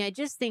 I mean, I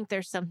just think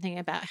there's something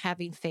about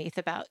having faith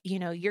about,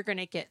 you're going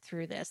to get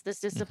through this. This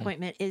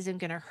disappointment isn't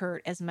going to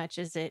hurt as much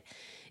as it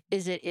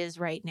is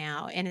right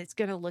now. And it's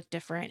going to look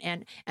different.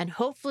 And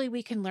hopefully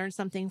we can learn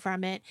something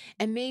from it.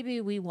 And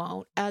maybe we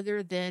won't,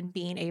 other than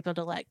being able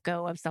to let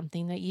go of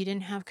something that you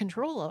didn't have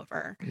control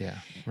over. Yeah,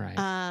 right.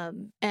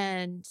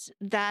 And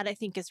that, I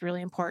think, is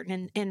really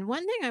important. And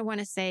one thing I want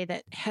to say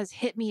that has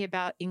hit me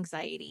about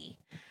anxiety,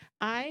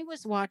 I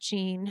was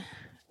watching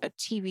a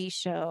TV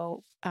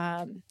show,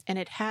 and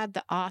it had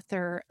the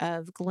author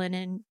of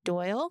Glennon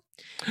Doyle.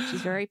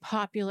 She's very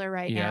popular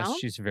right now. Yes,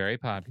 she's very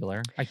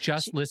popular. I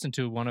just listened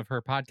to one of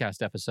her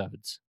podcast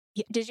episodes.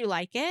 Did you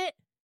like it?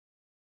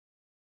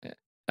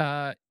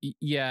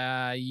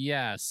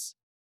 Yes.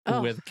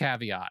 With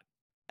caveat.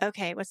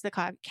 Okay, what's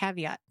the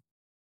caveat?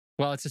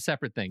 Well, it's a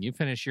separate thing. You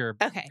finish your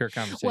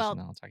conversation. Well,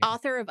 I'll talk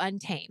author of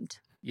Untamed.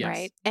 Yes.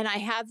 Right. And I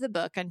have the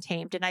book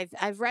Untamed, and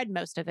I've read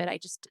most of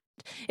it.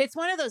 It's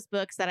one of those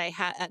books that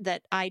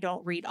that I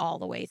don't read all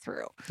the way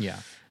through. Yeah.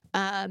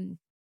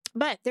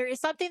 But there is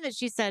something that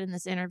she said in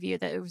this interview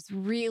that was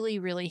really,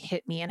 really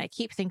hit me, and I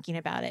keep thinking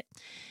about it.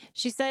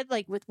 She said,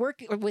 like, with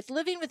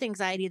living with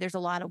anxiety, there's a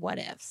lot of what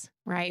ifs,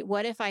 right?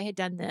 What if I had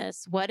done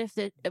this? What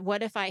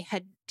if I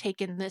had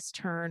taken this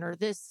turn or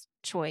this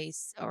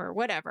choice or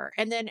whatever?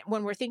 And then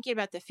when we're thinking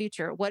about the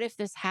future, what if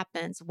this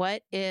happens?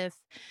 What if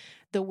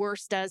the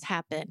worst does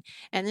happen?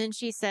 And then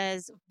she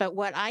says, but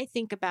what I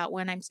think about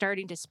when I'm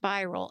starting to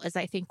spiral is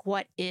I think,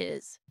 what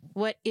is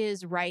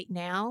right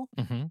now?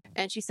 Mm-hmm.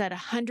 And she said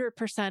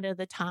 100% of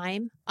the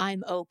time,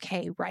 I'm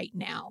okay right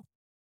now.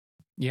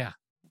 Yeah.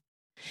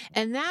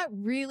 And that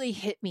really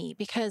hit me,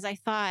 because I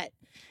thought,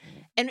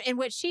 and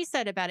what she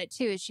said about it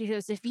too, is she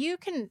goes, if you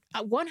can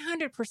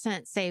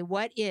 100% say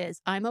what is,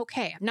 I'm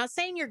okay. I'm not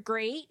saying you're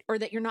great or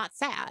that you're not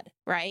sad,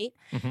 right?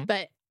 Mm-hmm.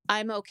 But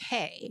I'm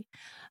okay.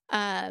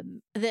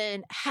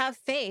 Then have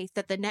faith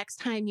that the next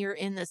time you're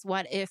in this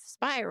what if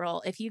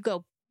spiral, if you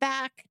go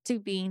back to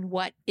being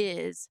what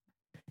is,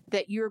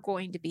 that you're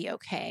going to be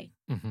okay.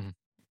 Mm-hmm.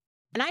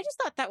 And I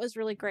just thought that was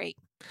really great.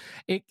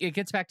 It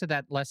gets back to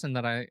that lesson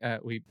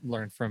that we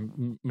learned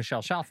from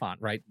Michelle Chalfant,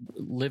 right?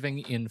 Living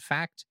in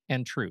fact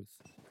and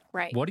truth.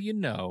 Right. What do you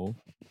know,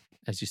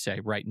 as you say,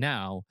 right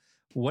now?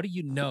 What do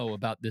you know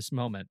about this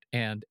moment?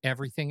 And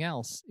everything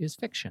else is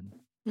fiction.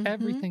 Mm-hmm.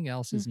 Everything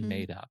else is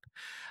made up.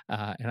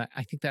 And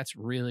I think that's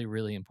really,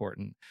 really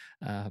important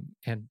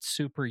and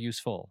super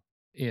useful.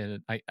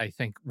 I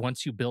think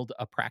once you build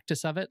a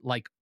practice of it,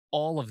 like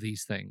all of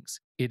these things,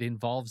 it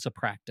involves a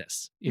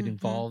practice. It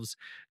involves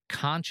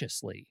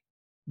consciously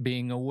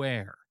being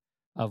aware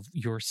of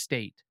your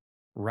state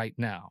right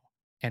now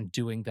and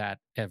doing that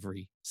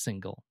every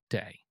single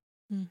day.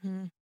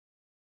 Mm-hmm.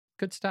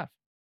 Good stuff.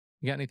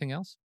 You got anything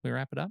else? We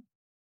wrap it up?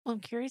 Well, I'm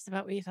curious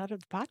about what you thought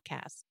of the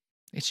podcast.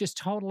 It's just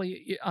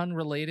totally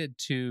unrelated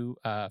to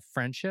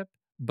friendship,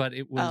 but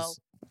it was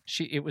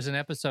It was an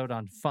episode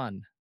on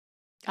fun.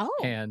 Oh.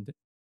 And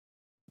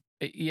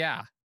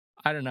yeah,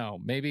 I don't know.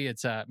 Maybe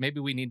maybe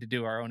we need to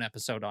do our own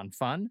episode on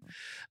fun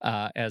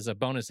as a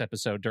bonus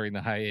episode during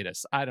the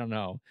hiatus. I don't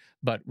know,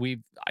 but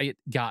it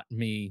got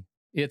me.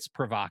 It's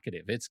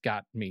provocative. It's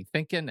got me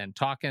thinking and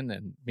talking,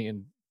 and me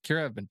and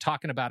Kira have been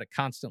talking about it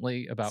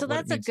constantly about what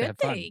it means to have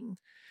fun. So that's a good thing.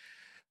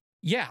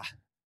 Yeah,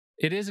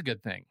 it is a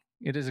good thing.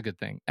 It is a good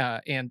thing.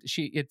 And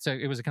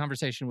it was a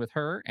conversation with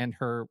her and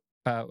her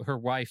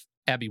wife,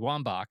 Abby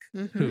Wambach,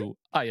 who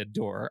I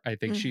adore. I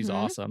think she's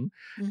awesome.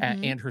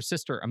 And her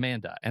sister,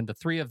 Amanda. And the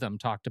three of them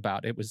talked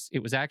about, it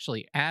was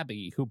actually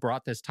Abby who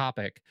brought this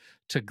topic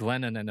to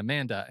Glennon and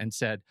Amanda and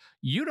said,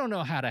 you don't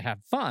know how to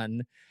have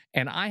fun.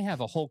 And I have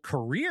a whole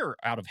career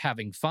out of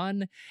having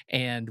fun.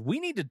 And we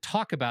need to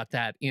talk about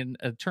that in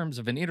terms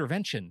of an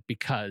intervention,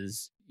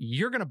 because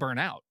you're going to burn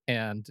out.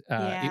 And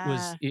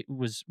it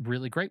was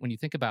really great when you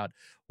think about,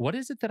 what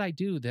is it that I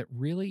do that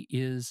really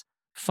is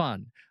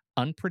fun?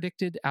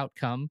 Unpredicted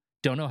outcome.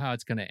 Don't know how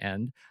it's going to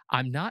end.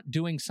 I'm not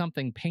doing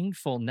something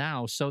painful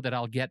now so that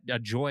I'll get a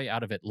joy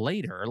out of it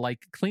later.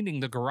 Like cleaning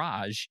the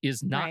garage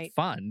is not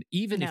fun,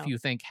 even if you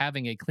think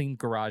having a clean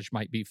garage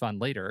might be fun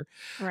later.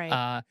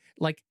 Right.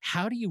 Like,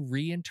 how do you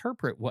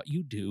reinterpret what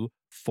you do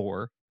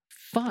for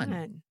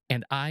fun?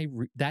 And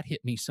that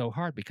hit me so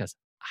hard because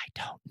I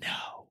don't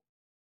know.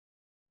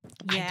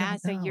 Yeah,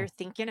 so you're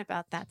thinking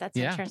about that. That's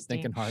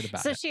interesting. Thinking hard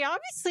about it. So she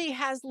obviously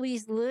has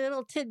these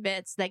little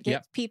tidbits that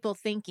get people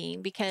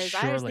thinking, because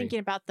I was thinking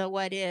about the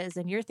what is,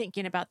 and you're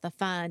thinking about the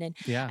fun. And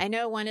I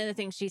know one of the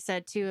things she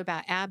said too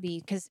about Abby,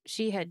 because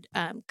she had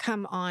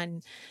come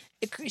on,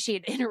 she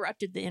had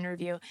interrupted the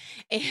interview,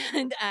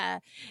 and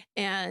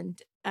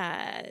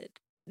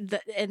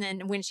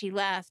then when she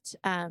left,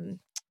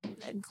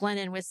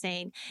 Glennon was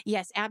saying,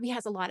 yes, Abby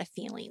has a lot of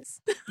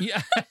feelings.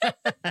 Yeah.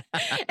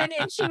 and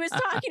she was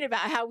talking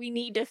about how we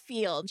need to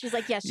feel. And she's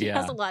like, yes, she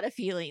has a lot of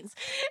feelings.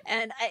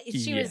 And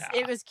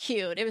it was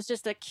cute. It was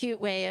just a cute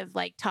way of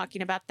like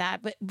talking about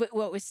that, but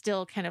what was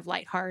still kind of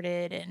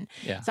lighthearted. And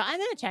so I'm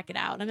going to check it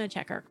out. I'm going to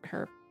check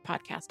her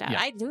podcast out.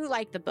 I do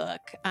like the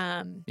book.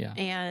 And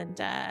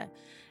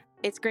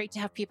it's great to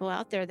have people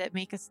out there that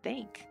make us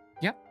think.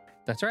 Yep.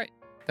 That's right.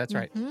 That's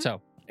right.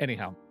 So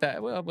anyhow,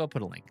 we'll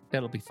put a link.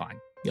 That'll be fine.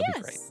 You'll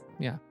be great.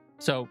 Yeah.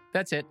 So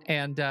that's it.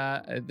 And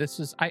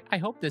I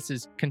hope this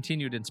is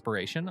continued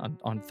inspiration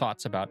on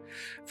thoughts about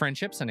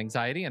friendships and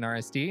anxiety and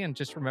RSD. And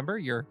just remember,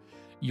 you're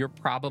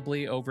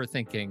probably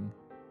overthinking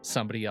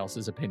somebody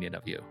else's opinion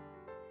of you.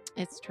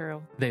 It's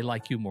true. They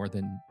like you more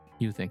than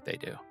you think they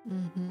do.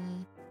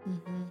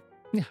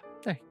 Yeah.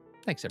 Hey,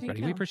 thanks,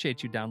 everybody. We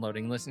appreciate you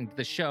downloading, listening to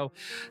the show.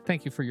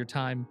 Thank you for your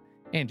time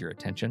and your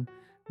attention.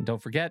 And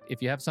don't forget,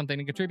 if you have something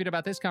to contribute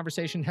about this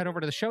conversation, head over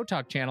to the Show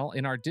Talk channel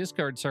in our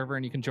Discord server,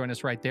 and you can join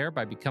us right there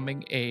by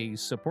becoming a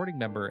supporting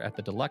member at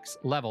the deluxe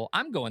level.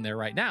 I'm going there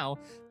right now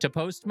to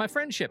post my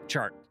friendship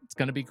chart. It's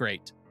going to be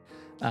great.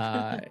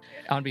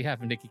 On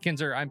behalf of Nikki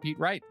Kinzer, I'm Pete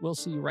Wright. We'll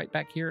see you right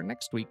back here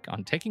next week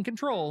on Taking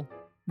Control,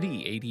 the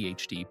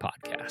ADHD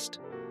podcast.